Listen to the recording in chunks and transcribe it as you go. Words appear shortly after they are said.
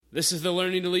This is the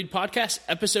Learning to Lead podcast,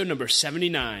 episode number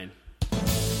 79.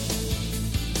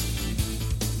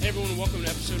 Hey everyone, welcome to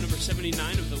episode number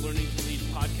 79 of the Learning to Lead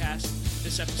podcast.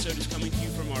 This episode is coming to you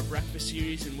from our breakfast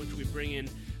series in which we bring in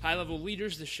high-level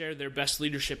leaders to share their best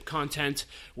leadership content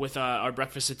with our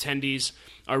breakfast attendees.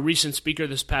 Our recent speaker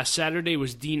this past Saturday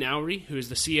was Dean Owrey, who is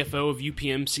the CFO of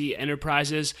UPMC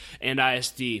Enterprises and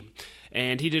ISD.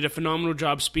 And he did a phenomenal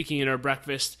job speaking at our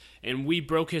breakfast, and we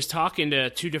broke his talk into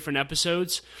two different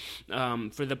episodes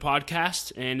for the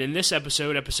podcast. And in this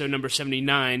episode, episode number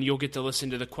 79, you'll get to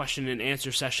listen to the question and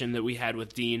answer session that we had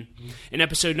with Dean. In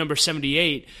episode number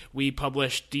 78, we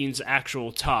published Dean's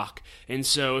actual talk. And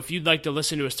so if you'd like to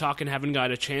listen to his talk and haven't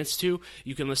got a chance to,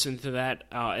 you can listen to that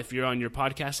if you're on your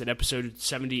podcast at episode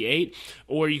 78,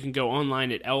 or you can go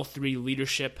online at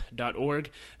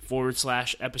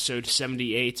l3leadership.org/episode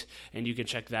 78, and you can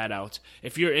check that out.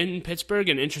 If you're in Pittsburgh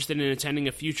and interested in attending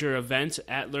a future event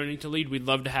at Learning to Lead, we'd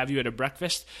love to have you at a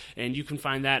breakfast, and you can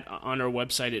find that on our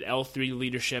website at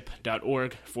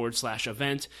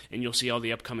l3leadership.org/event, and you'll see all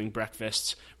the upcoming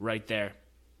breakfasts right there.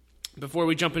 Before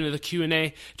we jump into the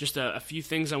Q&A, just a few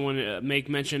things I want to make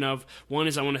mention of. One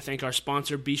is I want to thank our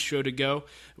sponsor, Bistro To Go,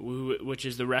 which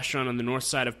is the restaurant on the north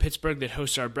side of Pittsburgh that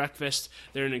hosts our breakfast.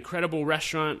 They're an incredible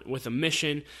restaurant with a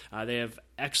mission. They have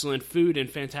excellent food and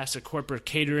fantastic corporate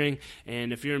catering.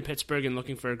 And if you're in Pittsburgh and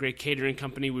looking for a great catering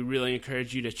company, we really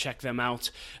encourage you to check them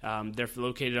out. They're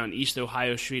located on East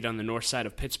Ohio Street on the north side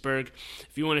of Pittsburgh.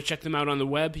 If you want to check them out on the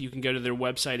web, you can go to their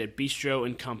website at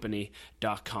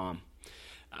bistroandcompany.com.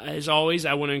 As always,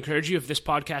 I want to encourage you, if this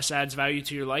podcast adds value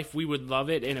to your life, we would love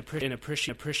it and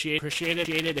appreciate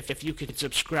it if you could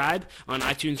subscribe on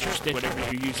iTunes or Stitcher,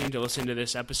 whatever you're using to listen to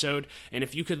this episode. And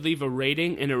if you could leave a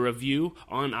rating and a review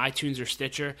on iTunes or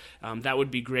Stitcher, that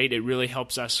would be great. It really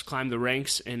helps us climb the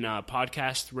ranks in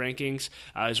podcast rankings,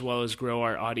 as well as grow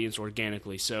our audience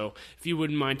organically. So if you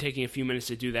wouldn't mind taking a few minutes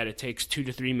to do that, it takes 2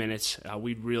 to 3 minutes.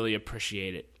 We'd really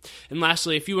appreciate it. And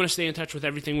lastly, if you want to stay in touch with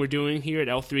everything we're doing here at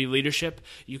L3 Leadership,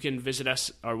 you can visit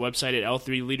our website at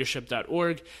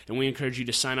l3leadership.org, and we encourage you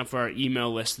to sign up for our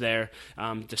email list there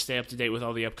to stay up to date with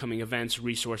all the upcoming events,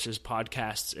 resources,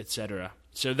 podcasts, etc.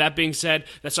 So that being said,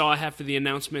 that's all I have for the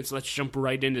announcements. Let's jump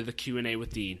right into the Q&A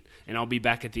with Dean, and I'll be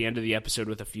back at the end of the episode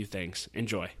with a few things.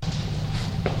 Enjoy.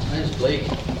 My name's Blake.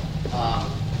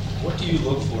 What do you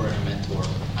look for in a mentor?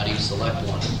 How do you select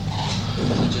one?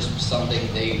 Is it just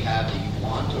something they have that you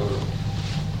want, or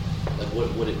like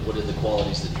what are the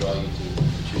qualities that draw you to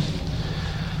choosing one?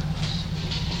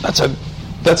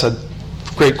 That's a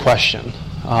great question.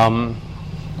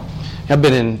 I've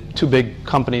been in two big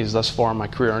companies thus far in my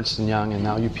career, Ernst & Young and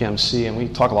now UPMC, and we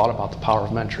talk a lot about the power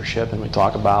of mentorship, and we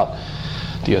talk about,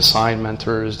 do you assign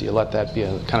mentors? Do you let that be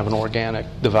a kind of an organic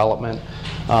development?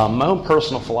 My own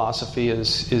personal philosophy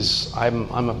is I'm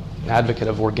an advocate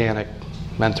of organic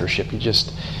mentorship. You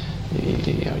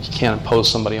can't impose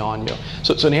somebody on you.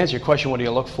 So to answer your question, what do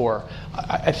you look for?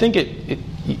 I think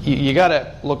you got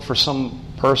to look for some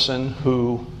person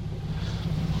who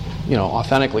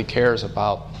authentically cares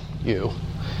about you.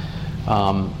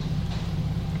 A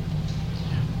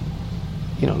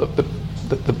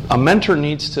mentor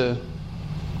needs to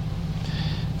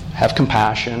have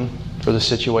compassion for the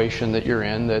situation that you're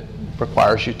in that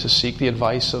requires you to seek the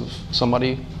advice of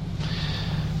somebody.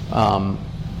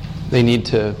 They need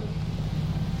to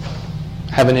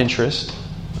have an interest.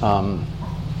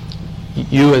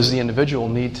 You as the individual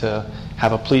need to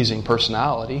have a pleasing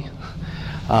personality.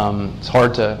 It's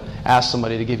hard to ask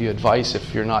somebody to give you advice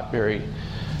if you're not very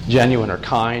genuine or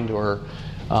kind or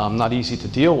not easy to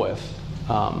deal with.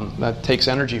 That takes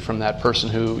energy from that person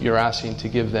who you're asking to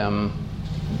give them,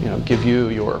 give you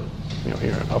your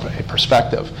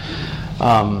perspective.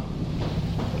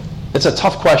 It's a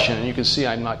tough question, and you can see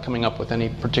I'm not coming up with any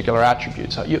particular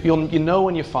attributes. You know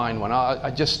when you find one.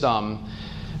 I just,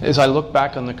 as I look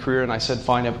back on the career and I said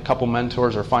find a couple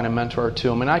mentors or find a mentor or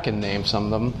two, I can name some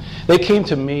of them. They came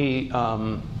to me,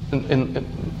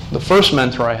 the first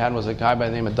mentor I had was a guy by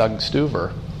the name of Doug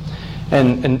Stuver.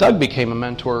 And Doug became a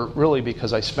mentor really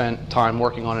because I spent time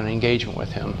working on an engagement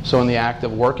with him. So in the act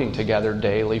of working together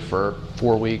daily for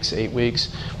 4 weeks, 8 weeks,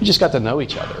 we just got to know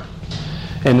each other.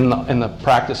 And in the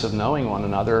practice of knowing one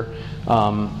another,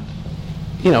 I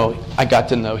got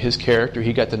to know his character,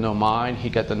 he got to know mine, he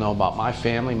got to know about my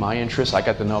family, my interests, I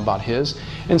got to know about his.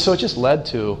 And so it just led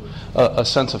to a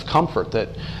sense of comfort that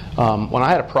when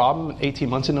I had a problem 18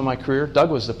 months into my career,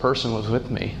 Doug was the person who was with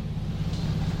me.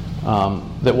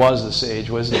 That was the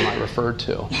sage wisdom I referred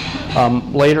to.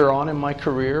 Later on in my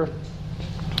career,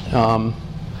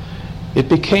 it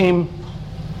became,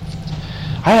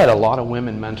 I had a lot of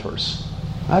women mentors.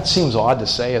 That seems odd to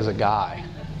say as a guy.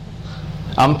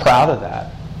 I'm proud of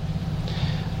that.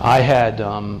 I had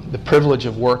the privilege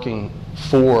of working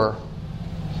for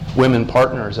women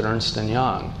partners at Ernst &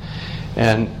 Young,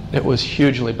 and it was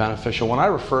hugely beneficial. When I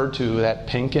referred to that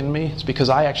pink in me, it's because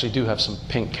I actually do have some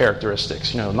pink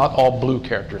characteristics, not all blue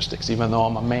characteristics, even though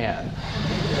I'm a man.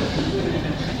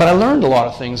 But I learned a lot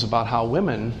of things about how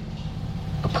women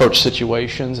approach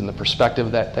situations and the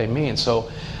perspective that they mean. So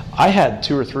I had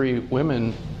 2 or 3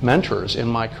 women mentors in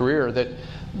my career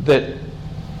that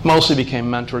mostly became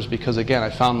mentors because, again, I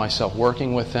found myself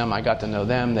working with them. I got to know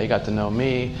them. They got to know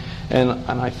me. And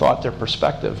I thought their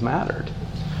perspective mattered.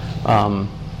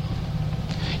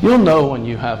 You'll know when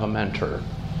you have a mentor.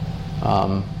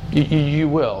 You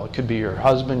will. It could be your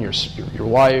husband, your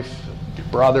wife, your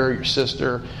brother, your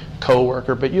sister,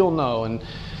 coworker, but you'll know. And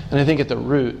I think at the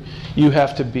root, you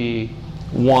have to be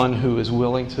one who is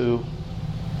willing to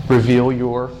reveal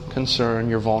your concern,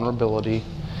 your vulnerability,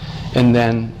 and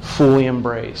then fully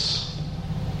embrace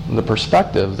the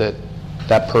perspective that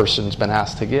that person's been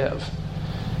asked to give.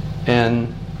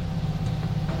 And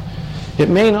it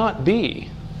may not be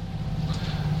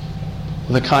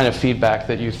the kind of feedback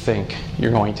that you think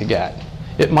you're going to get.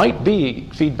 It might be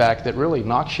feedback that really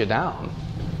knocks you down.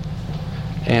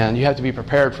 And you have to be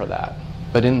prepared for that.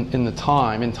 But in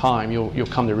time, you'll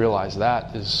come to realize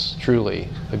that is truly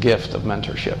a gift of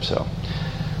mentorship. So,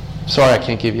 sorry I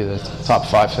can't give you the top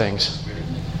 5 things.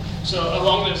 So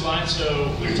along those lines,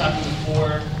 so we were talking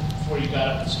before you got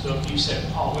up and spoke, you said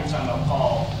Paul, we were talking about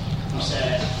Paul, you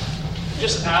said, we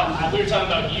were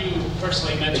talking about you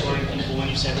personally mentoring people when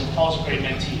you said, well, Paul's a great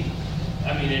mentee.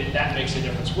 I mean, that makes a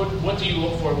difference. What do you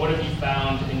look for? What have you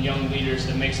found in young leaders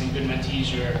that makes them good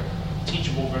mentees or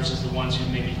teachable versus the ones who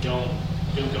maybe don't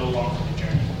go along with the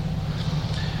journey?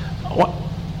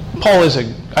 Paul is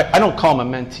I don't call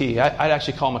him a mentee. I'd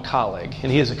actually call him a colleague,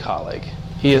 and he is a colleague.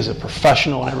 He is a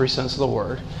professional in every sense of the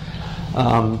word.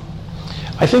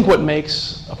 I think what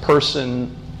makes a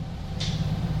person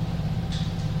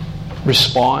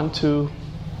respond to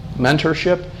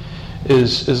mentorship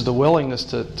is the willingness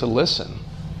to listen.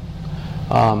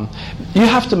 You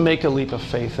have to make a leap of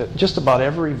faith that just about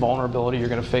every vulnerability you're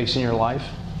going to face in your life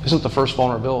isn't the first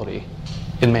vulnerability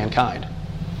in mankind.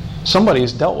 Somebody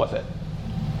has dealt with it.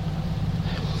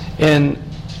 And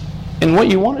what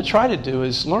you want to try to do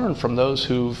is learn from those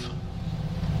who've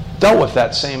dealt with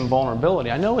that same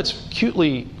vulnerability. I know it's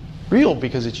acutely real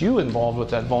because it's you involved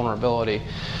with that vulnerability,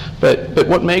 but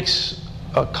what makes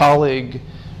a colleague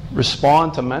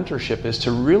respond to mentorship is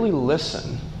to really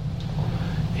listen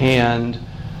and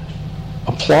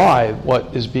apply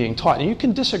what is being taught. And you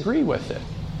can disagree with it.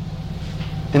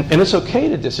 And it's okay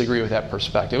to disagree with that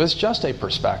perspective. It's just a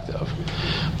perspective.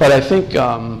 But I think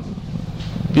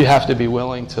you have to be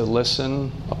willing to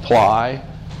listen, apply,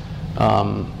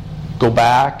 go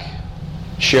back,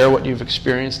 share what you've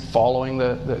experienced following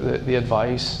the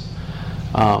advice.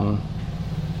 But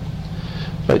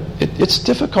it's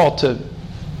difficult to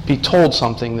be told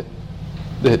something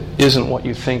that isn't what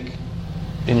you think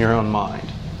in your own mind.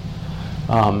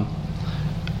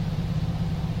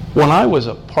 When I was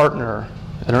a partner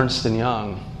at Ernst &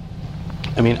 Young,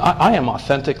 I mean, I am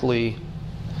authentically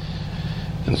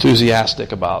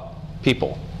enthusiastic about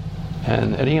people.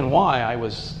 And at E&Y, I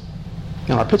was,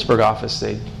 in our Pittsburgh office,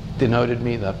 they denoted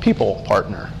me the people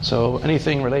partner. So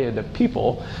anything related to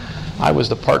people, I was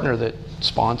the partner that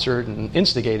sponsored and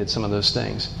instigated some of those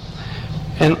things.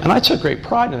 And I took great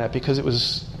pride in that because it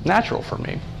was natural for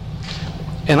me.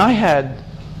 And I had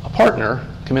a partner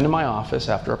come into my office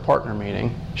after a partner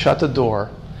meeting, shut the door,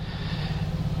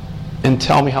 and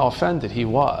tell me how offended he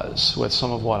was with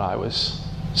some of what I was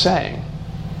saying.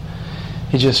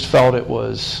 He just felt it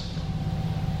was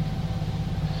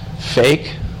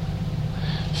fake,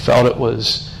 felt it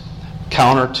was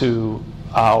counter to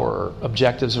our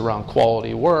objectives around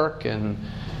quality work, and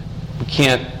we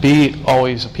can't be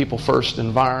always a people-first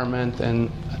environment,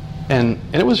 and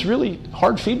it was really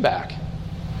hard feedback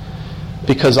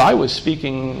because I was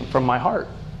speaking from my heart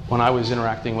when I was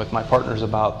interacting with my partners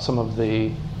about some of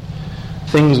the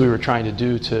things we were trying to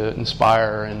do to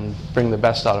inspire and bring the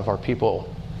best out of our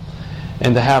people.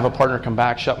 And to have a partner come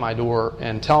back, shut my door,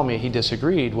 and tell me he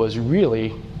disagreed was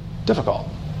really difficult.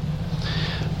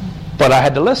 But I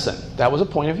had to listen. That was a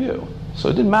point of view. So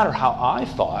it didn't matter how I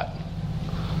thought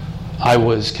I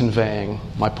was conveying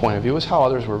my point of view. It was how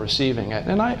others were receiving it.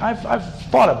 And I've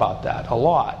thought about that a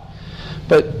lot.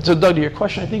 But so Doug, to your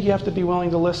question, I think you have to be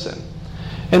willing to listen.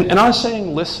 And I'm not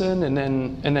saying listen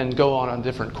and then go on a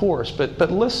different course,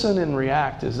 but listen and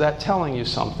react. Is that telling you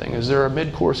something? Is there a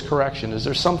mid-course correction? Is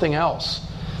there something else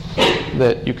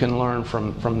that you can learn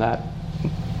from that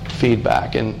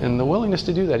feedback. And the willingness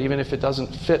to do that, even if it doesn't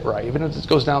fit right, even if it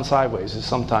goes down sideways, is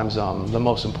sometimes the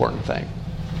most important thing.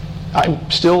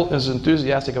 I'm still as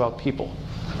enthusiastic about people,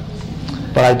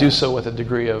 but I do so with a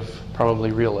degree of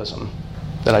probably realism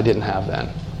that I didn't have then.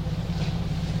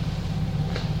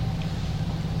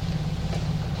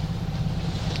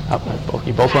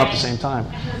 You both went up at the same time.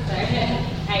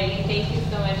 Hi, thank you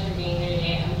so much for being here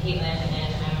today. I'm Caitlin,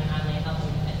 and I'm an online health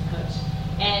and fitness coach.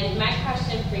 And my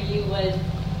question for you was,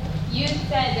 you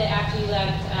said that after you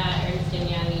left Ernst &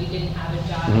 Young, you didn't have a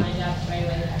job lined up right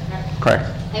away. Is that correct? Correct.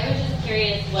 I was just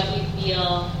curious what you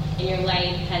feel in your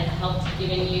life has helped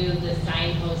given you the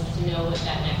signposts to know what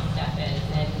that next step is,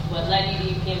 and what led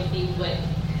you to UPMC.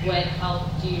 What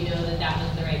helped you know that that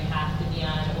was the right path to be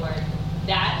on, or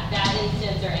that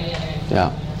instance or any other instance?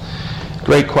 Yeah,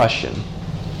 great question.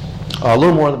 A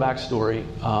little more of the backstory.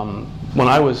 When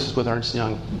I was with Ernst &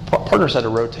 Young, partners had to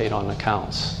rotate on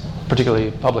accounts,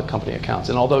 particularly public company accounts.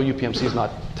 And although UPMC is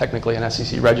not technically an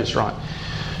SEC registrant,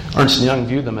 Ernst & Young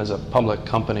viewed them as a public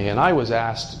company. And I was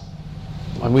asked,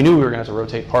 and we knew we were going to have to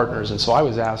rotate partners, and so I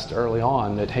was asked early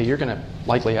on that, hey, you're going to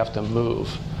likely have to move.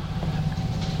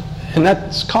 And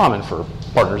that's common for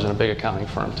partners in a big accounting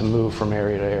firm, to move from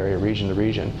area to area, region to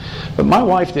region. But my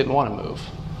wife didn't want to move.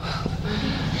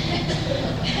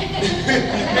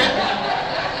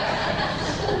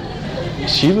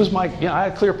 She was I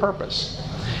had a clear purpose.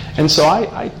 And so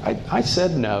I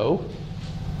said no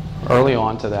early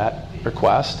on to that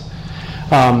request.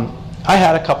 I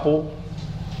had a couple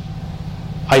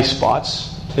ice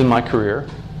spots in my career.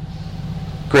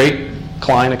 Great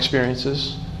client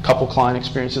experiences, couple client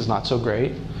experiences not so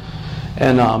great.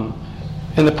 And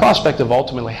the prospect of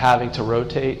ultimately having to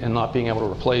rotate and not being able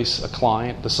to replace a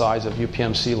client the size of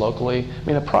UPMC locally,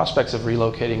 the prospects of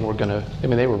relocating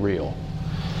they were real.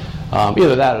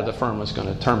 Either that or the firm was going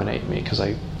to terminate me, because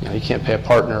you can't pay a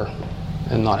partner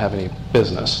and not have any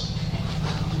business.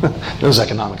 Those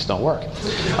economics don't work.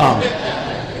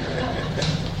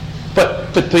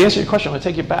 But to answer your question, I'm going to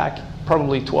take you back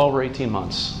probably 12 or 18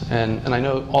 months. And I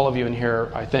know all of you in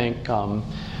here, I think,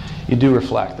 you do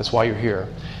reflect. That's why you're here.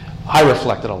 I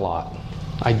reflected a lot.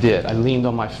 I did. I leaned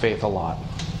on my faith a lot.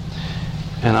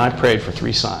 And I prayed for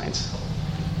 3 signs.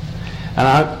 And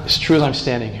as true as I'm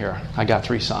standing here, I got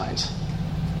 3 signs.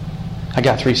 I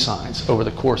got 3 signs over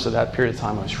the course of that period of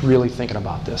time. I was really thinking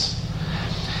about this.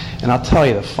 And I'll tell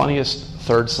you, the funniest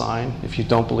third sign, if you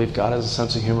don't believe God has a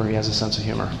sense of humor, He has a sense of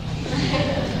humor.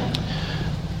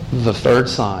 The third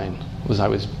sign was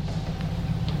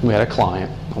we had a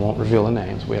client. I won't reveal the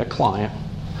names. We had a client.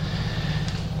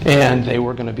 And they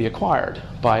were going to be acquired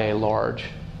by a large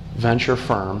venture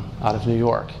firm out of New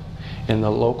York. And the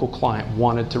local client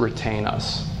wanted to retain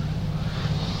us.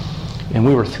 And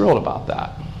we were thrilled about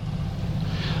that.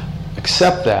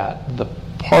 Except that the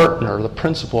partner, the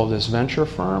principal of this venture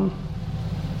firm,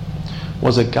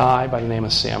 was a guy by the name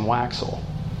of Sam Waxel.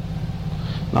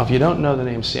 Now, if you don't know the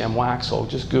name Sam Waxel,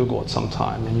 just Google it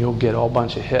sometime and you'll get a whole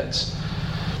bunch of hits.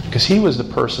 Because he was the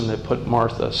person that put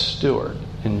Martha Stewart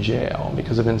in jail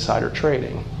because of insider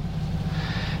trading.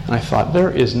 And I thought, there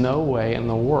is no way in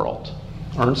the world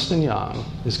Ernst & Young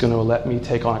is going to let me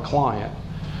take on a client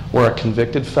where a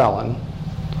convicted felon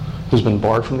who's been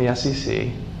barred from the SEC,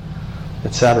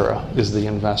 etc., is the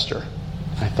investor.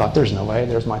 I thought, there's no way.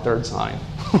 There's my third sign.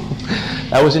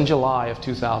 That was in July of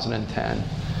 2010.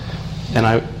 And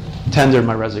I tendered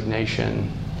my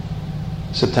resignation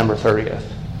September 30th.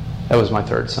 That was my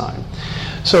third sign.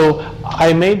 So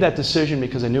I made that decision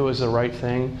because I knew it was the right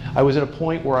thing. I was at a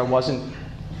point where I wasn't,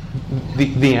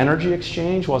 the energy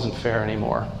exchange wasn't fair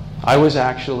anymore. I was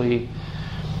actually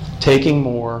taking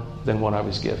more than what I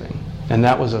was giving. And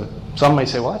that was some may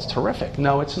say, well, that's terrific.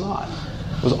 No, it's not.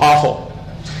 It was awful.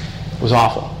 It was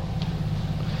awful.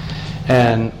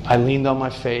 And I leaned on my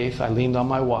faith, I leaned on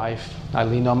my wife, I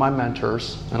leaned on my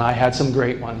mentors, and I had some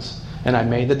great ones, and I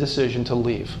made the decision to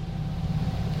leave.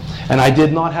 And I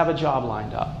did not have a job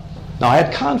lined up. Now, I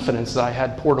had confidence that I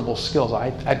had portable skills. I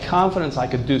had confidence I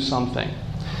could do something.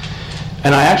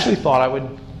 And I actually thought I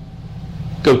would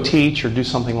go teach or do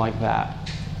something like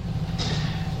that.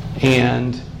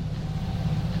 And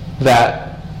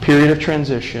that period of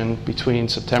transition between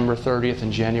September 30th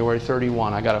and January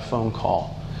 31, I got a phone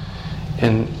call.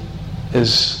 And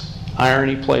as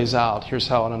irony plays out, here's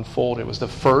how it unfolded. It was the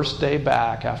first day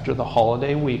back after the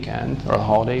holiday weekend, or the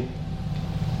holiday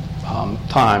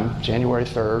time, January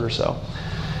 3rd or so.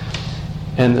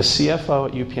 And the CFO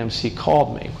at UPMC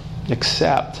called me,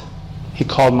 except he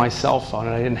called my cell phone,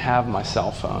 and I didn't have my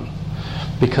cell phone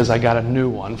because I got a new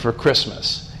one for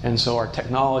Christmas. And so our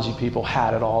technology people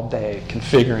had it all day,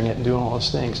 configuring it and doing all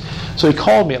those things. So he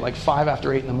called me at like 5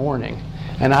 after 8 in the morning,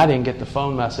 and I didn't get the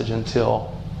phone message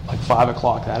until like 5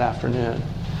 o'clock that afternoon.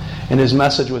 And his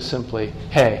message was simply,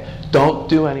 hey, don't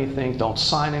do anything, don't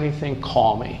sign anything,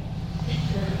 call me.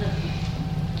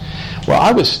 Well,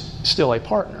 I was still a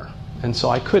partner, and so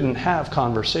I couldn't have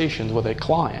conversations with a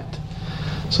client.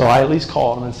 So I at least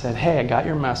called him and said, hey, I got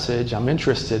your message, I'm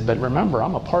interested, but remember,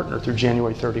 I'm a partner through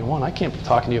January 31. I can't be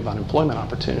talking to you about employment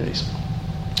opportunities.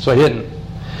 So I didn't.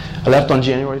 I left on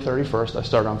January 31st. I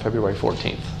started on February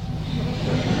 14th.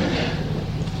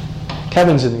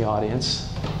 Kevin's in the audience.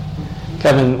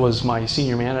 Kevin was my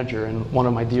senior manager and one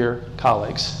of my dear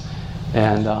colleagues.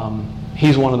 And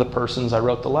he's one of the persons I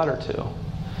wrote the letter to.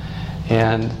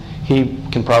 And he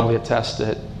can probably attest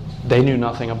that they knew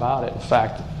nothing about it. In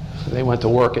fact, they went to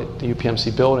work at the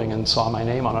UPMC building and saw my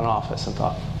name on an office and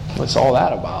thought, what's all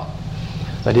that about?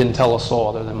 I didn't tell a soul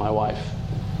other than my wife.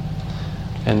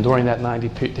 And during that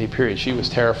 90-day period, she was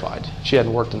terrified. She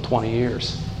hadn't worked in 20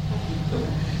 years.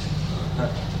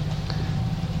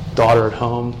 Daughter at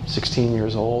home, 16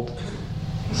 years old.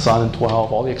 Son at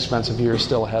 12. All the expensive years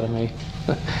still ahead of me.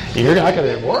 You're not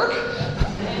going to work?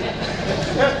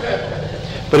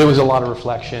 But it was a lot of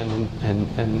reflection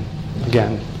and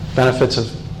again, benefits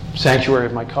of sanctuary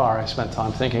of my car. I spent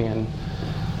time thinking, and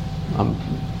I'm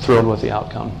thrilled with the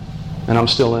outcome. And I'm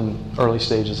still in early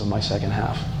stages of my second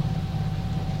half.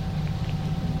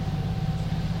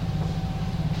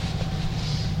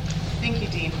 Thank you,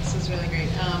 Dean. This is really great.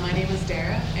 My name is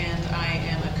Dara, and I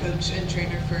am a coach and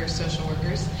trainer for social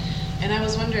workers. And I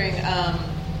was wondering,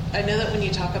 I know that when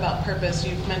you talk about purpose,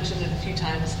 you've mentioned it a few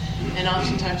times, and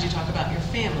oftentimes you talk about your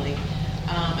family.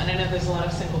 And I know there's a lot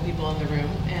of single people in the room,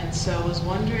 and so I was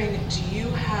wondering, do you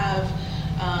have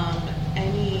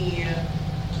any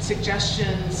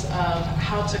suggestions of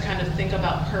how to kind of think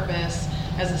about purpose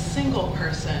as a single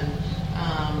person?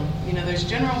 There's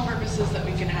general purposes that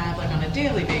we can have like on a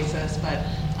daily basis, but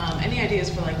any ideas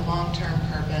for like long-term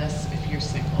purpose if you're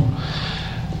single?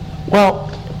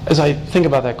 Well, as I think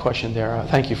about that question, Dara,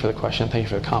 thank you for the question, thank you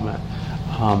for the comment.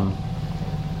 I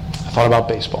thought about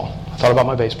baseball. I thought about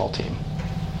my baseball team.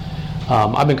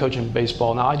 I've been coaching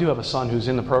baseball. Now, I do have a son who's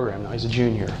in the program now. He's a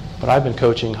junior. But I've been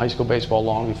coaching high school baseball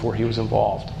long before he was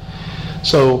involved.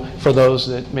 So for those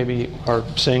that maybe are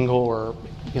single or,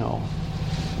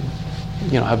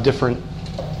 have different,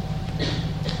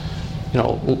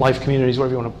 life communities,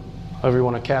 whatever you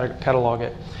want to catalog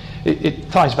it,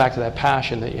 it ties back to that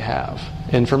passion that you have.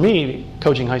 And for me,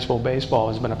 coaching high school baseball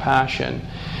has been a passion.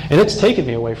 And it's taken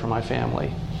me away from my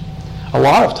family. A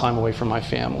lot of time away from my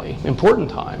family. Important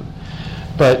time.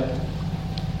 But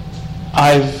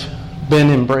I've been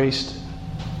embraced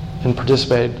and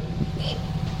participated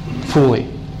fully.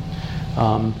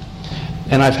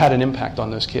 And I've had an impact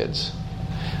on those kids.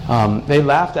 They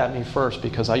laughed at me first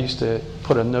because I used to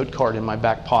put a note card in my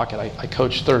back pocket. I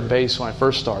coached third base when I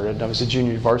first started. I was a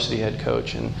junior varsity head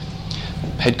coach, and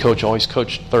head coach always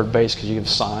coached third base because you give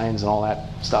signs and all that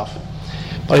stuff.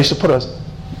 But I used to put a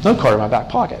note card in my back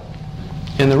pocket.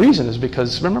 And the reason is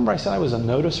because, remember I said I was a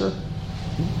noticer?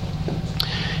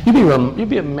 You'd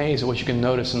be amazed at what you can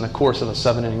notice in the course of a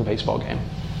 7-inning baseball game.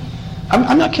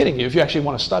 I'm not kidding you if you actually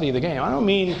want to study the game. I don't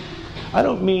mean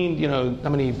how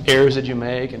many errors did you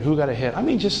make and who got a hit. I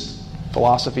mean just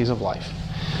philosophies of life.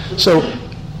 So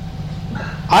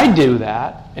I do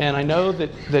that, and I know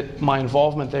that my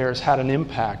involvement there has had an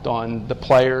impact on the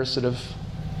players that have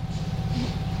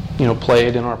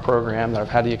played in our program, that I've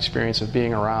had the experience of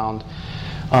being around.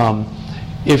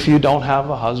 If you don't have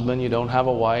a husband, you don't have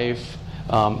a wife,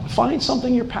 find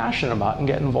something you're passionate about and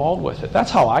get involved with it.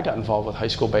 That's how I got involved with high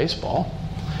school baseball.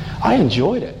 I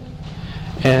enjoyed it.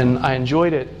 And I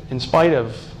enjoyed it in spite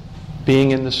of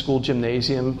being in the school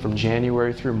gymnasium from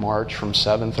January through March from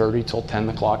 7:30 till 10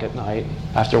 o'clock at night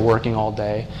after working all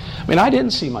day. I mean, I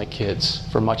didn't see my kids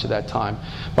for much of that time.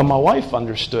 But my wife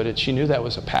understood it. She knew that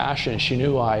was a passion. She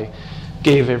knew I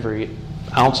gave every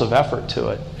ounce of effort to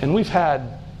it. And we've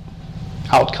had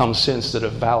outcomes since that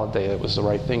have validated it was the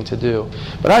right thing to do.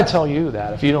 But I tell you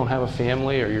that if you don't have a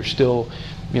family, or you're still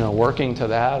working to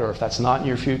that, or if that's not in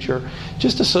your future,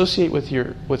 just associate with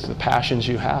the passions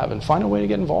you have and find a way to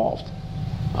get involved.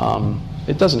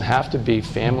 It doesn't have to be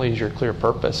family as your clear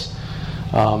purpose.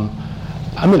 I'm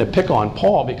going to pick on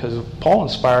Paul because Paul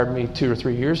inspired me 2 or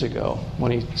 3 years ago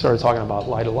when he started talking about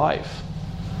Light of Life.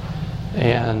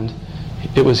 And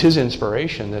it was his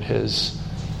inspiration that has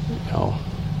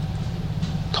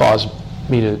caused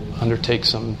me to undertake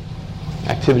some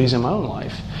activities in my own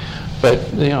life.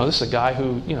 But this is a guy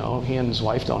who he and his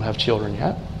wife don't have children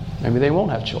yet. Maybe they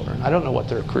won't have children. I don't know what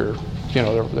their career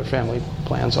their family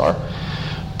plans are.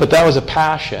 But that was a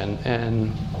passion,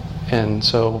 and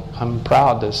so I'm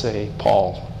proud to say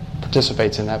Paul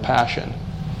participates in that passion.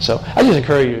 So I just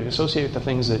encourage you to associate with the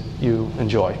things that you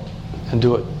enjoy and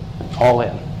do it all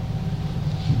in.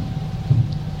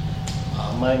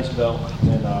 My name's Bill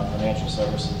in financial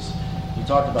services. You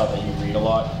talked about that you read a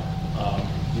lot.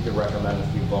 You could recommend a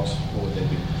few books. What would they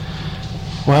be?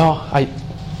 Well, I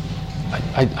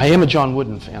am a John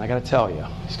Wooden fan, I got to tell you.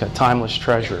 He's got timeless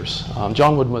treasures.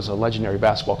 John Wooden was a legendary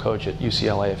basketball coach at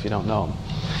UCLA, if you don't know him.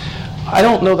 I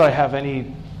don't know that I have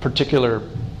any particular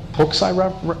books I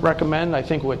recommend. I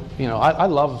think I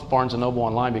love Barnes & Noble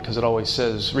online because it always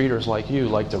says readers like you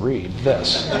like to read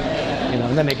this.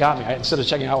 And then they got me. Instead of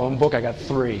checking out one book, I got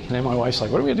 3. And then my wife's like,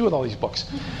 what are we going to do with all these books?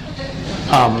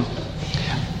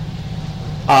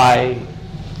 I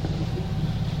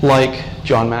like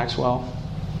John Maxwell.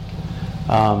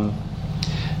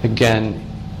 Again,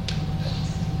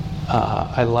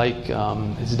 I like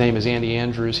his name is Andy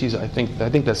Andrews. I think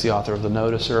that's the author of The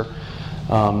Noticer.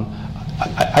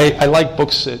 I like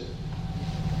books that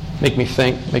make me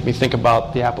think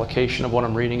about the application of what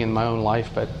I'm reading in my own life.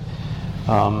 But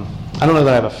I don't know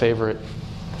that I have a favorite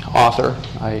author.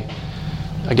 I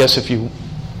guess if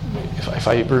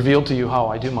I revealed to you how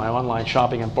I do my online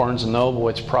shopping at Barnes & Noble,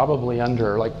 it's probably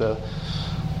under like the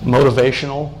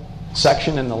motivational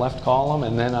section in the left column,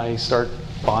 and then I start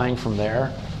buying from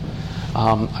there.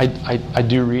 I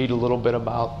do read a little bit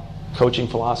about coaching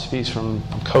philosophies from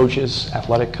coaches,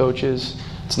 athletic coaches.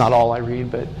 It's not all I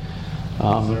read, but... Is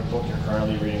there a book you're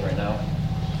currently reading right now?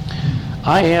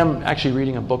 I am actually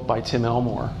reading a book by Tim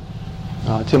Elmore.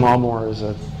 Tim Elmore is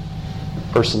a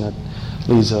person that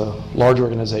leads a large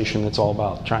organization that's all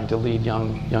about trying to lead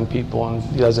young people, and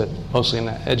he does it mostly in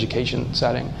the education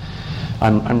setting.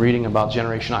 I'm reading about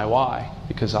Generation IY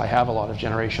because I have a lot of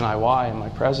Generation IY in my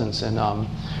presence, and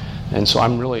so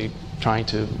I'm really trying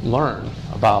to learn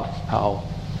about how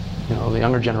the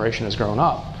younger generation has grown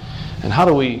up, and how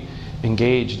do we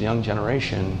engage the young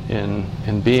generation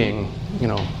in being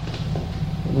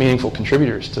meaningful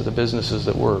contributors to the businesses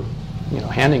that we're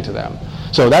handing to them.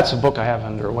 So that's a book I have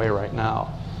underway right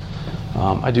now.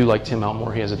 I do like Tim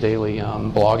Elmore. He has a daily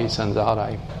blog he sends out.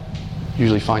 I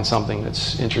usually find something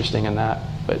that's interesting in that,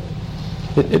 but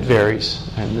it varies,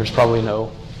 and there's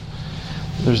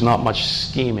not much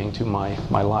scheming to my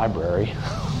library,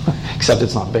 except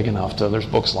it's not big enough there's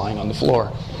books lying on the floor.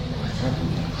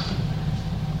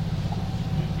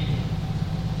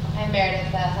 I'm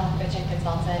Meredith, a health coaching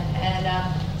consultant, and it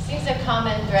seems a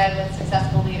common thread with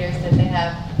successful leaders that they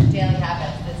have daily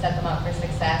habits that set them up for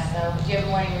success. So do you have a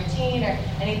morning routine or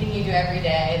anything you do every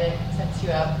day that sets you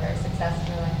up for success in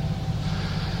your life?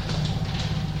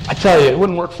 I tell you, it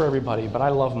wouldn't work for everybody, but I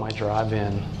love my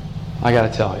drive-in. I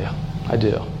got to tell you, I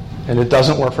do. And it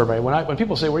doesn't work for everybody. When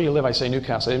people say, where do you live? I say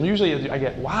Newcastle. And usually I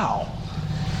get, wow.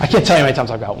 I can't tell you how many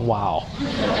times I've got, wow.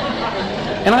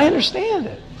 And I understand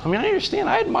it. I understand.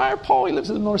 I admire Paul. He lives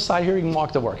in the north side here. He can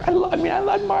walk to work. I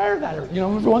admire that. Every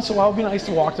once in a while, it'd be nice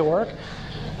to walk to work.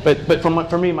 But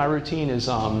for me, my routine is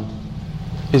that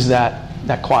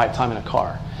quiet time in a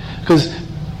car. Because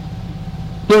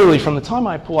literally, from the time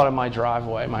I pull out of my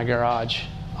driveway, my garage,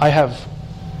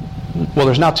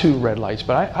 there's now 2 red lights,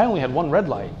 but I only had 1 red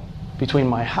light between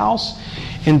my house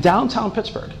and downtown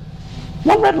Pittsburgh.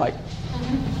 1 red light.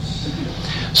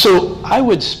 So I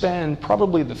would spend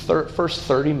probably the first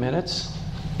 30 minutes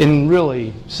in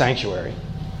really sanctuary.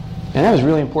 And that was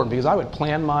really important because I would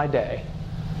plan my day.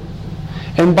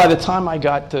 And by the time I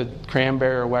got to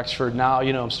Cranberry or Wexford, now,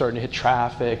 I'm starting to hit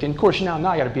traffic. And of course, now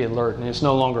I got to be alert. And it's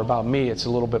no longer about me. It's a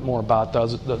little bit more about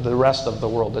the rest of the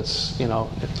world that's,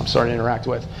 I'm starting to interact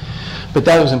with. But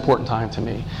that was an important time to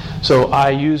me. So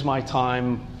I use my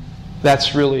time.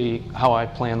 That's really how I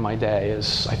plan my day,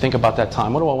 is I think about that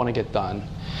time. What do I want to get done?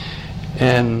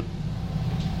 And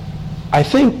I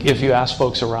think if you ask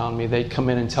folks around me, they'd come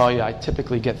in and tell you I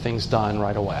typically get things done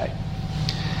right away.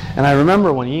 And I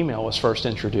remember when email was first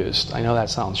introduced. I know that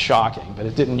sounds shocking, but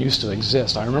it didn't used to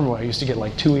exist. I remember when I used to get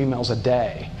like 2 emails a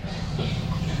day.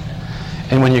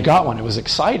 And when you got one, it was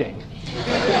exciting.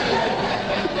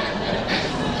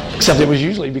 Except it was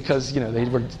usually because,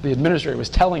 the administrator was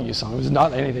telling you something. It was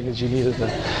not anything that you needed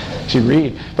to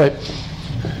read. But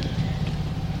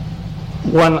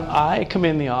when I come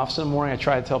in the office in the morning, I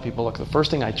try to tell people, look, the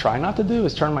first thing I try not to do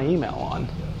is turn my email on.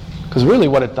 Because really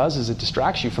what it does is it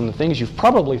distracts you from the things you've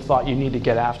probably thought you need to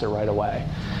get after right away.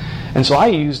 And so I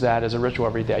use that as a ritual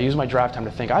every day. I use my drive time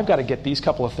to think, I've got to get these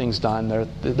couple of things done.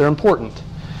 They're important.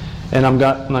 And I'm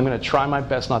going to try my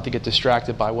best not to get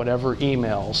distracted by whatever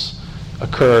emails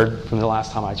occurred from the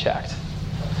last time I checked.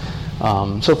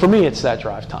 So for me, it's that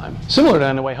drive time. Similar to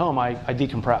on the way home, I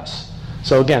decompress.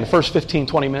 So again, the first 15,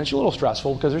 20 minutes, you're a little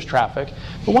stressful because there's traffic.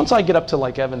 But once I get up to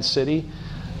like Evans City,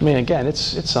 I mean, again,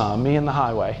 it's me and the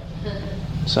highway.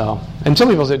 So, and some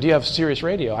people say, do you have Sirius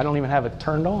radio? I don't even have it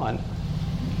turned on.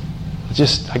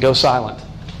 I go silent.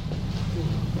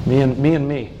 Me and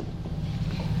me.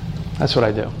 That's what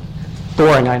I do.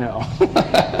 Boring, I know.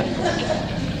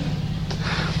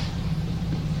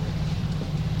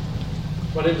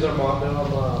 My name is Armando.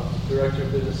 I'm Director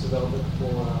of Business Development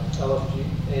for LFG.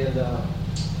 And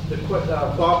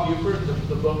Bob Buford,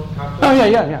 the book. Contact. Oh,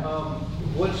 yeah.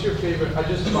 What's your favorite? I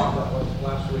just bought that one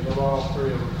last week. I bought all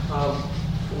three of them.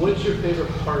 What's your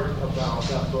favorite part about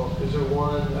that book? Is there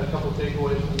a couple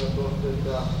takeaways from that book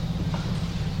that...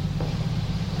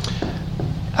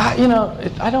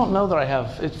 I don't know that I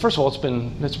have. First of all, it's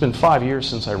been 5 years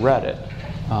since I read it.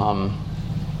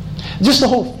 Just the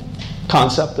whole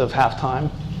concept of halftime.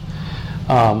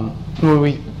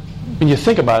 When you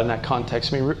think about it in that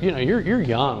context, I mean, you're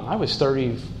young. I was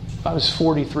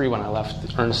 43 when I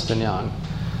left Ernst & Young.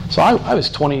 So I was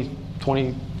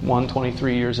 21,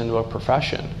 23 years into a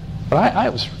profession. But I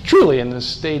was truly in this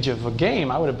stage of a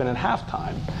game. I would have been at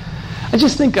halftime. I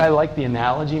just think I like the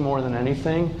analogy more than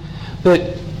anything.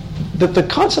 That the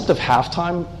concept of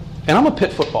halftime, and I'm a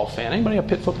Pitt football fan. Anybody a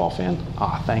Pitt football fan?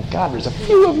 Thank God, there's a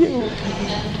few of you.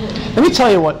 Let me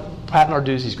tell you what Pat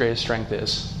Narduzzi's greatest strength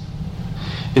is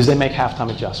they make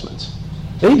halftime adjustments.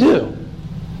 They do.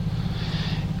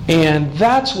 And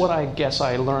that's what I guess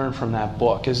I learned from that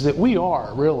book, is that we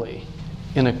are really,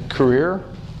 in a career,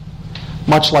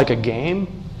 much like a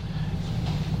game,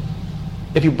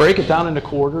 if you break it down into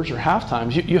quarters or half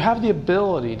times, you have the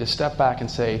ability to step back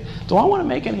and say, do I want to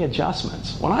make any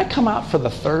adjustments? When I come out for the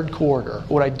third quarter,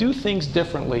 would I do things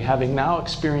differently having now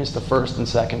experienced the first and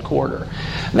second quarter?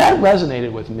 And that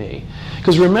resonated with me.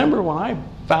 Because remember, when I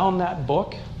found that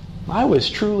book, I was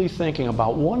truly thinking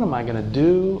about what am I going to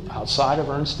do outside of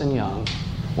Ernst & Young?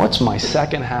 What's my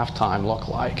second halftime look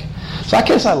like? So I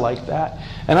guess I like that.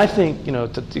 And I think,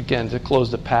 to close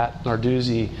the Pat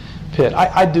Narduzzi Pitt,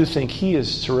 I do think he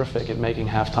is terrific at making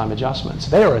halftime adjustments.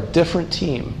 They are a different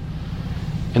team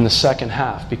in the second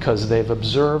half because they've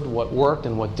observed what worked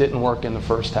and what didn't work in the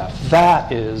first half.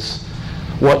 That is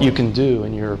what you can do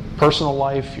in your personal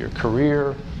life, your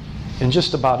career, and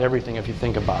just about everything if you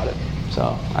think about it.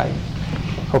 So I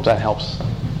hope that helps.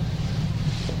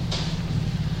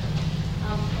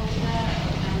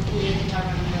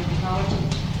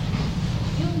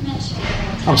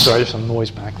 I'm sorry, there's some noise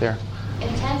back there.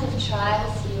 In times of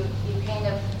trials, you kind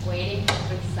of waiting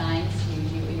for signs,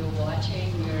 you're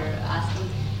watching, you're asking.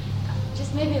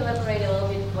 Just maybe elaborate a little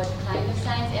bit what kind of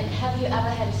signs, and have you ever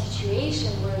had a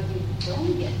situation where you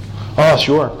don't get signs? Oh,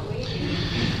 sure.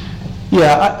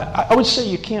 Yeah, I would say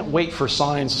you can't wait for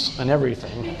signs and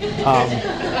everything.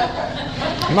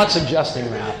 I'm not suggesting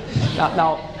that.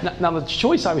 Now, the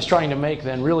choice I was trying to make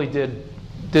then really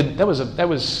that was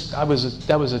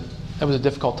a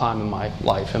difficult time in my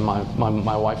life, and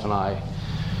my wife and I,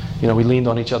 we leaned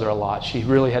on each other a lot. She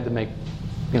really had to make,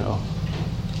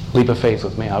 leap of faith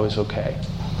with me. I was okay.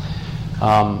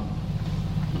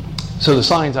 So the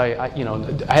signs I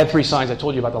had 3 signs. I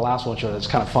told you about the last one, so it's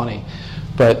kind of funny,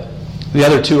 but the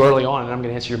other 2 early on, and I'm going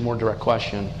to answer your more direct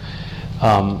question.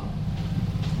 I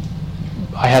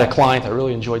had a client I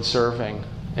really enjoyed serving,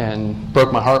 and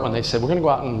broke my heart when they said, we're going to go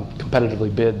out and competitively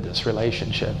bid this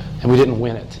relationship, and we didn't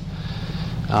win it.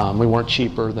 We weren't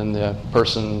cheaper than the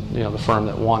person, the firm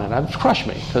that won it. It crushed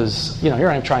me because, here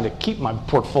I am trying to keep my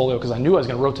portfolio because I knew I was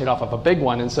going to rotate off of a big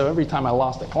one, and so every time I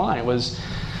lost a client it was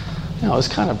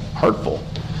kind of hurtful.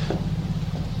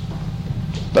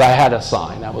 But I had a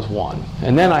sign, that was one.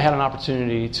 And then I had an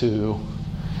opportunity to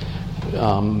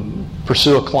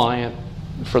pursue a client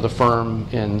for the firm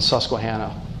in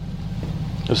Susquehanna.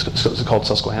 It was called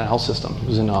Susquehanna Health System. It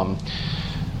was in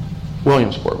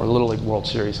Williamsport, where the Little League World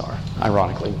Series are,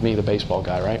 ironically. Me, the baseball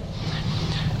guy, right?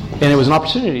 And it was an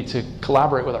opportunity to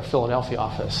collaborate with our Philadelphia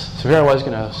office. So here I was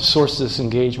going to source this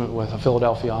engagement with a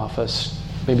Philadelphia office,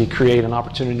 maybe create an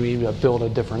opportunity to build a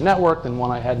different network than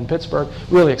one I had in Pittsburgh.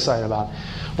 Really excited about it.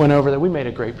 Went over there. We made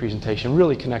a great presentation,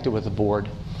 really connected with the board,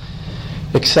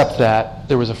 except that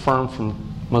there was a firm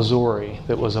from Missouri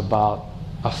that was about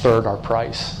a third our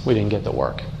price. We didn't get the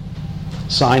work.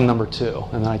 Sign number 2.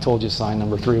 And then I told you sign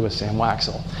number 3 was Sam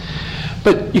Waxel.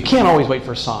 But you can't always wait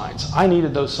for signs. I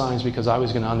needed those signs because I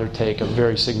was going to undertake a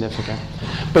very significant.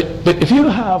 But if you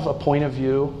have a point of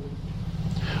view,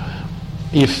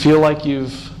 you feel like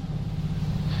you've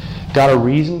got a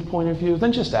reasoned point of view,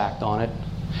 then just act on it.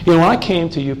 When I came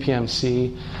to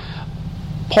UPMC,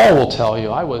 Paul will tell you,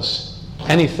 I was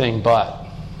anything but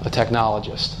a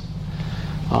technologist.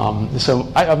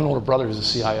 So I have an older brother who's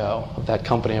a CIO of that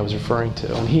company I was referring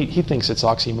to, and he thinks it's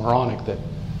oxymoronic that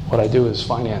what I do is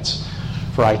finance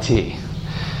for IT,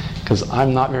 because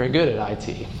I'm not very good at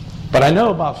IT. But I know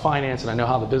about finance and I know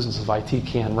how the business of IT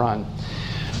can run.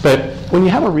 But when you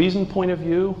have a reasoned point of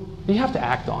view, you have to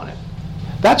act on it.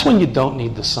 That's when you don't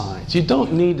need the signs. You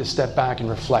don't need to step back and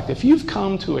reflect. If you've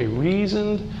come to a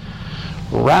reasoned,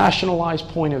 rationalized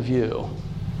point of view,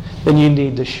 then you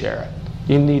need to share it.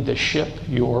 You need to ship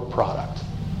your product.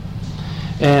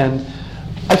 And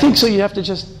I think so you have to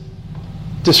just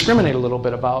discriminate a little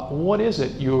bit about what is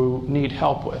it you need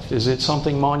help with. Is it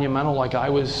something monumental like I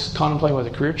was contemplating with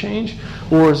a career change?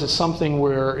 Or is it something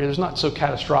where it's not so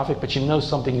catastrophic, but you know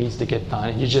something needs to get done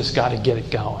and you just got to get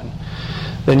it going?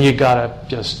 Then you got to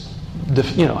just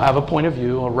have a point of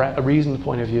view, a reasoned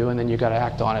point of view, and then you got to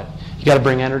act on it. You got to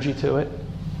bring energy to it.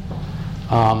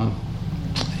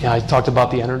 I talked about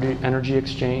the energy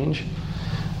exchange.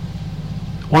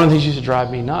 One of the things that used to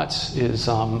drive me nuts is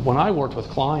when I worked with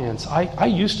clients, I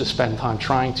used to spend time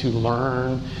trying to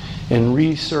learn and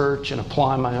research and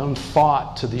apply my own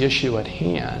thought to the issue at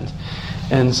hand.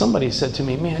 And somebody said to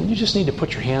me, man, you just need to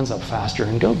put your hands up faster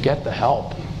and go get the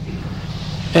help.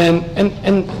 And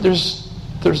there's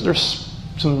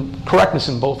some correctness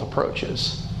in both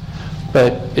approaches.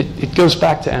 But it goes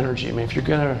back to energy. I mean, if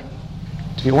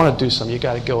you want to do something, you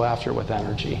got to go after it with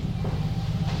energy.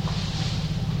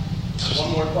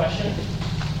 One more question?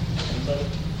 Anybody?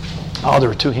 Oh, there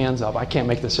were two hands up. I can't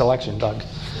make this selection, Doug.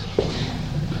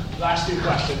 Last two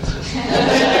questions.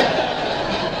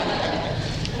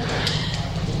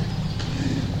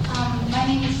 My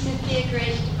name is Cynthia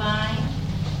Grace Devine,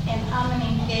 and I'm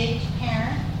an engaged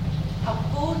parent, a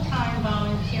full-time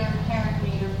volunteer and parent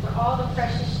leader for all the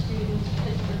precious students at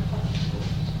Pittsburgh Public Schools.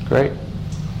 Great.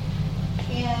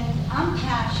 And I'm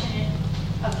passionate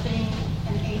of being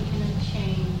an agent of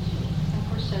change and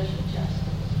for social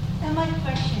justice. And my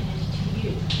question is to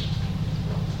you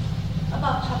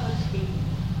about public speaking.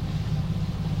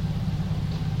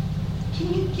 Can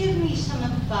you give me some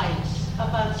advice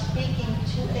about speaking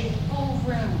to a full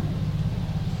room,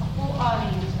 a full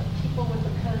audience of people with a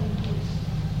coding piece?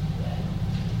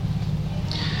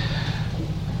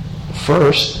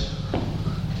 First,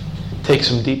 take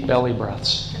some deep belly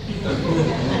breaths.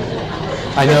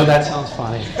 I know that sounds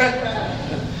funny.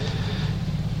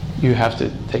 You have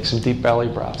to take some deep belly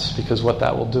breaths, because what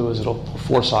that will do is it'll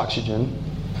force oxygen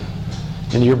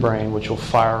into your brain, which will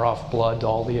fire off blood to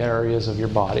all the areas of your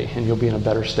body, and you'll be in a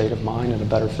better state of mind and a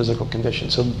better physical condition.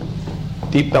 So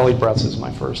deep belly breaths is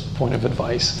my first point of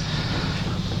advice.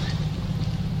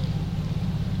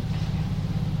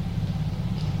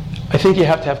 I think you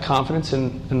have to have confidence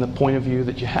in the point of view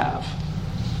that you have.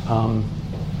 I'm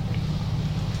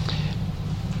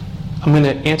going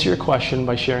to answer your question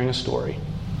by sharing a story.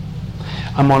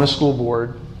 I'm on a school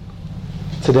board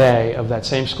today of that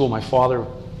same school my father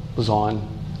was on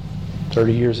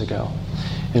 30 years ago.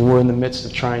 And we're in the midst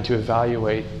of trying to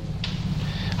evaluate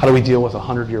how do we deal with a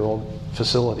 100-year-old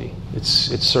facility. It's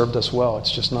served us well.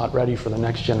 It's just not ready for the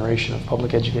next generation of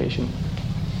public education.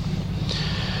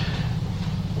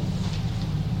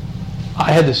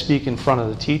 I had to speak in front of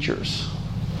the teachers,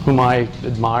 whom I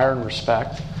admire and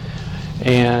respect,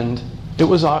 and it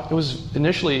was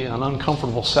initially an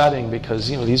uncomfortable setting because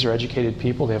these are educated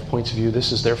people. They have points of view.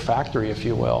 This is their factory, if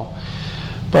you will.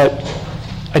 But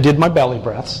I did my belly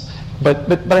breaths.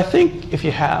 But I think if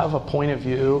you have a point of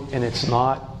view and it's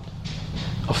not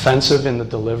offensive in the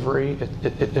delivery,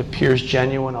 it appears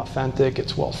genuine, authentic.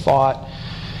 It's well thought.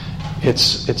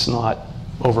 It's not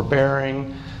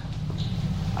overbearing.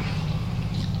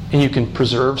 And you can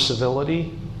preserve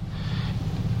civility,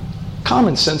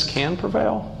 common sense can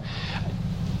prevail.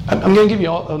 I'm going to give you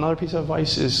another piece of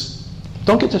advice is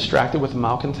don't get distracted with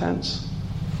malcontents.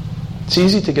 It's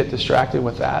easy to get distracted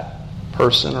with that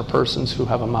person or persons who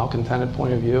have a malcontented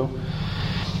point of view.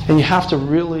 And you have to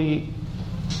really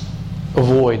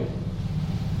avoid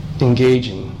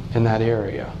engaging in that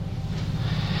area.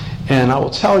 And I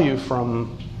will tell you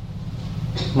from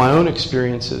my own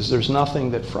experiences, there's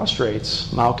nothing that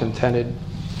frustrates malcontented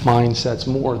mindsets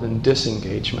more than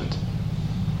disengagement.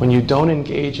 When you don't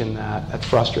engage in that, that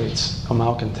frustrates a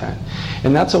malcontent.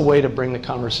 And that's a way to bring the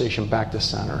conversation back to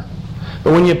center.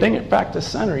 But when you bring it back to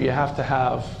center, you have to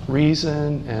have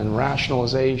reason and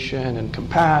rationalization and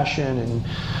compassion and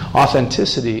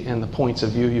authenticity in the points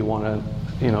of view you want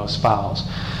to espouse.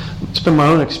 It's been my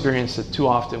own experience that too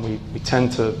often we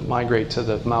tend to migrate to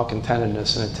the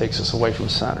malcontentedness and it takes us away from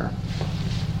center.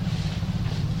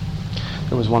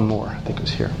 There was one more, I think it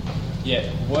was here. Yeah,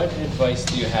 what advice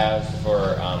do you have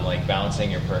for like balancing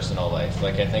your personal life?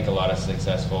 Like I think a lot of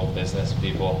successful business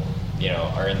people,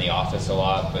 are in the office a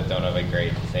lot but don't have a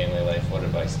great family life. What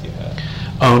advice do you have?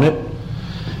 Own it.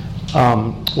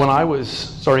 When I was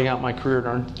starting out my career at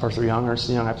Ernst &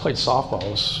 Young, I played softball.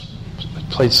 I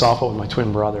played softball with my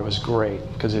twin brother. It was great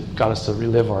because it got us to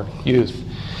relive our youth.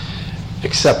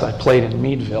 Except I played in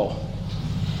Meadville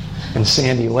and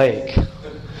Sandy Lake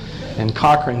and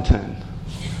Cochranton.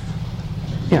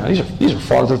 These are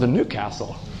farther than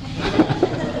Newcastle.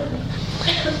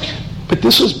 But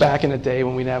this was back in the day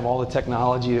when we didn't have all the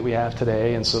technology that we have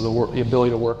today, and so the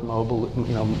ability to work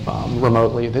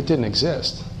remotely, that didn't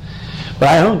exist. But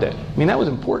I owned it. I mean, that was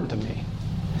important to me.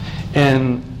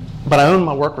 But I owned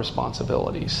my work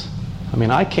responsibilities. I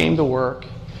mean, I came to work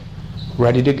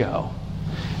ready to go,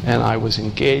 and I was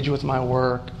engaged with my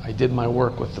work. I did my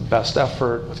work with the best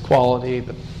effort, with quality,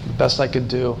 the best I could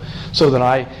do, so that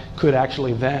I could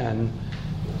actually then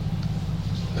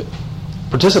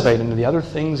participate in the other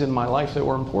things in my life that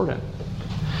were important.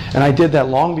 And I did that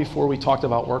long before we talked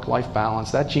about work-life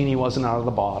balance. That genie wasn't out of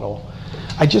the bottle.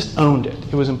 I just owned it.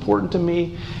 It was important to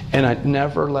me, and I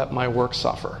never let my work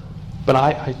suffer. But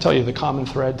I tell you, the common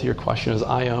thread to your question is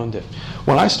I owned it.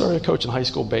 When I started coaching high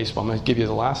school baseball, I'm going to give you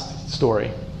the last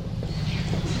story.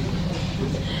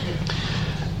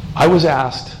 I was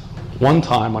asked one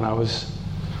time when I was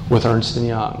with Ernst &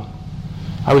 Young,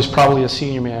 I was probably a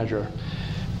senior manager.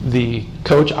 The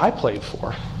coach I played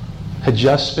for had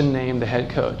just been named the head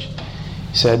coach.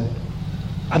 He said,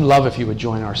 "I'd love if you would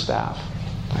join our staff."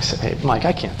 I said, "Hey, Mike,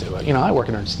 I can't do it. I work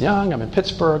at Ernst & Young. I'm in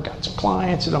Pittsburgh, got some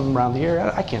clients, and I'm around the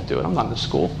area. I can't do it. I'm not in the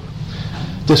school."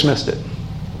 Dismissed it.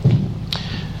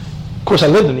 Of course, I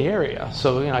lived in the area,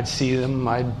 so I'd see them.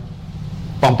 I'd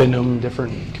bump into them in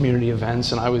different community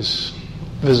events, and I was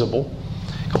visible.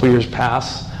 A couple years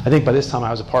passed. I think by this time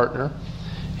I was a partner.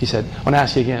 He said, "I want to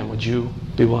ask you again, would you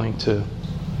be willing to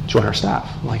join our staff?"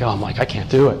 I'm like, I can't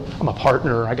do it. I'm a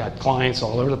partner. I got clients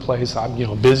all over the place.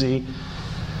 I'm busy.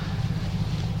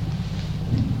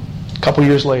 A couple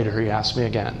years later, he asked me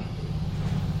again.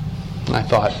 And I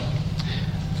thought,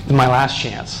 my last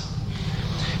chance.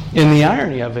 And the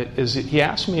irony of it is that he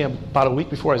asked me about a week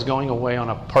before I was going away on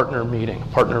a partner meeting,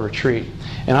 a partner retreat.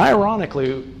 And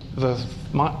ironically, one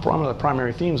of the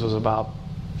primary themes was about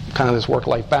kind of this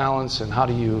work-life balance and how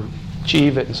do you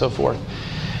achieve it and so forth.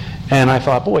 And I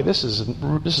thought, boy, this is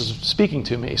speaking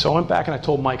to me. So I went back and I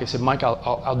told Mike, I said, "Mike,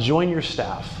 I'll join your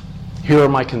staff. Here are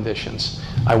my conditions.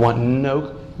 I want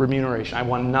no remuneration. I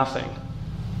want nothing.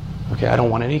 Okay, I don't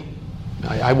want any.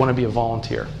 I want to be a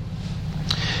volunteer.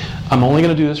 I'm only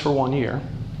going to do this for 1 year."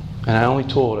 And I only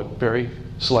told a very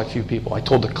select few people. I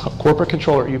told the corporate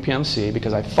controller at UPMC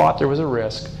because I thought there was a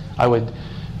risk I would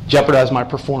jeopardize my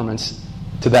performance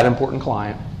to that important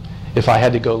client if I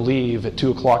had to go leave at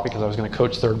 2 o'clock because I was going to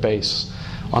coach third base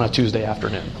on a Tuesday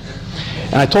afternoon.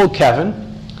 And I told Kevin,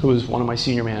 who was one of my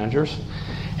senior managers,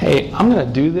 "Hey, I'm going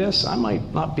to do this. I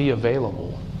might not be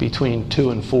available between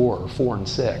 2 and 4 or 4 and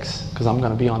 6 because I'm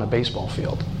going to be on a baseball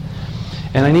field.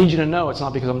 And I need you to know it's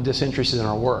not because I'm disinterested in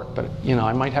our work, but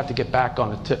I might have to get back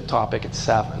on a topic at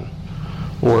 7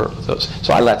 or those."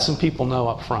 So I let some people know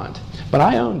up front, but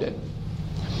I owned it.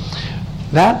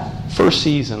 That first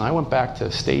season, I went back to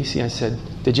Stacy. I said,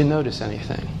 "Did you notice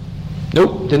anything?"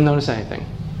 "Nope, didn't notice anything."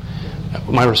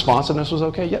 My responsiveness was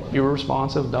okay. "Yep, you were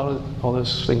responsive." All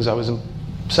those things I was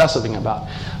obsessing about.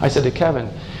 I said to Kevin,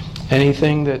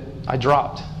 "Anything that I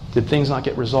dropped? Did things not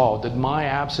get resolved? Did my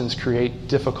absence create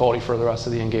difficulty for the rest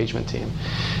of the engagement team?"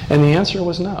 And the answer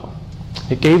was no.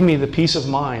 It gave me the peace of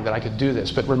mind that I could do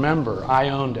this. But remember, I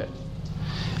owned it.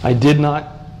 I did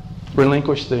not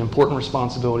relinquish the important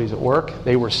responsibilities at work.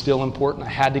 They were still important. I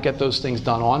had to get those things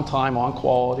done on time, on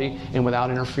quality, and without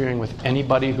interfering with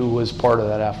anybody who was part of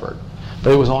that effort.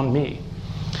 But it was on me.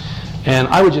 And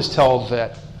I would just tell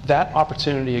that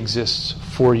opportunity exists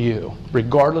for you,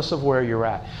 regardless of where you're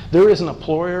at. There is an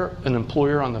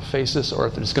employer on the face of this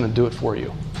earth that's going to do it for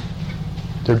you.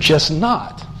 They're just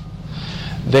not.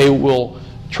 They will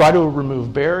try to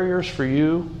remove barriers for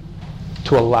you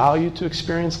to allow you to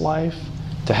experience life,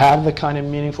 to have the kind of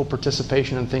meaningful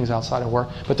participation in things outside of work,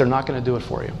 but they're not going to do it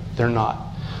for you. They're not.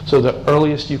 So the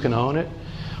earliest you can own it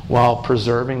while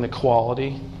preserving the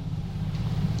quality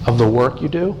of the work you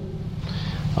do,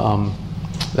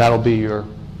 that'll be your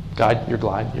guide, your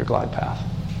glide path.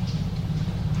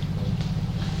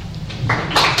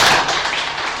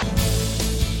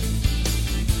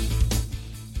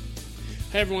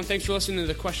 Hey everyone, thanks for listening to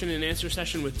the question and answer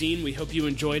session with Dean. We hope you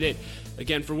enjoyed it.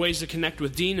 Again, for ways to connect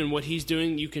with Dean and what he's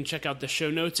doing, you can check out the show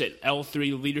notes at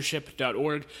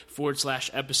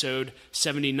l3leadership.org/episode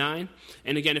 79.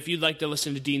 And again, if you'd like to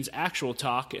listen to Dean's actual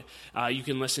talk, you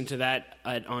can listen to that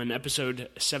on episode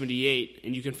 78,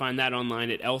 and you can find that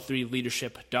online at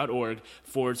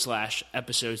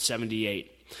l3leadership.org/episode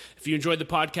 78. If you enjoyed the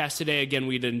podcast today, again,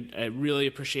 we'd really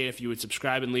appreciate if you would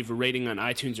subscribe and leave a rating on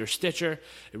iTunes or Stitcher.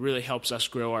 It really helps us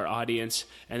grow our audience.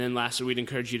 And then lastly, we'd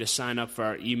encourage you to sign up for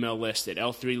our email list at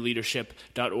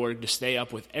l3leadership.org to stay up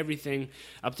to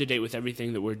date with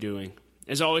everything that we're doing.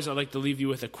 As always, I'd like to leave you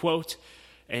with a quote,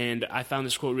 and I found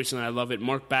this quote recently. I love it.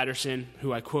 Mark Batterson,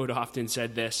 who I quote often,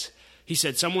 said this. He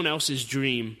said, "Someone else's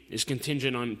dream is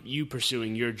contingent on you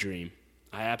pursuing your dream."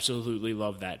 I absolutely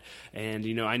love that. And,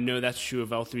 I know that's true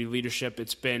of L3 Leadership.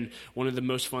 It's been one of the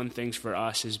most fun things for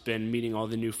us has been meeting all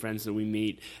the new friends that we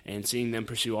meet and seeing them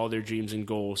pursue all their dreams and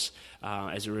goals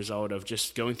as a result of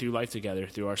just going through life together,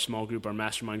 through our small group, our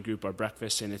mastermind group, our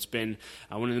breakfast. And it's been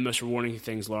one of the most rewarding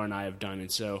things Laura and I have done.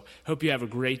 And so hope you have a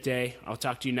great day. I'll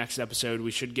talk to you next episode.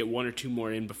 We should get one or two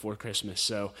more in before Christmas.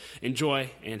 So enjoy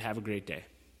and have a great day.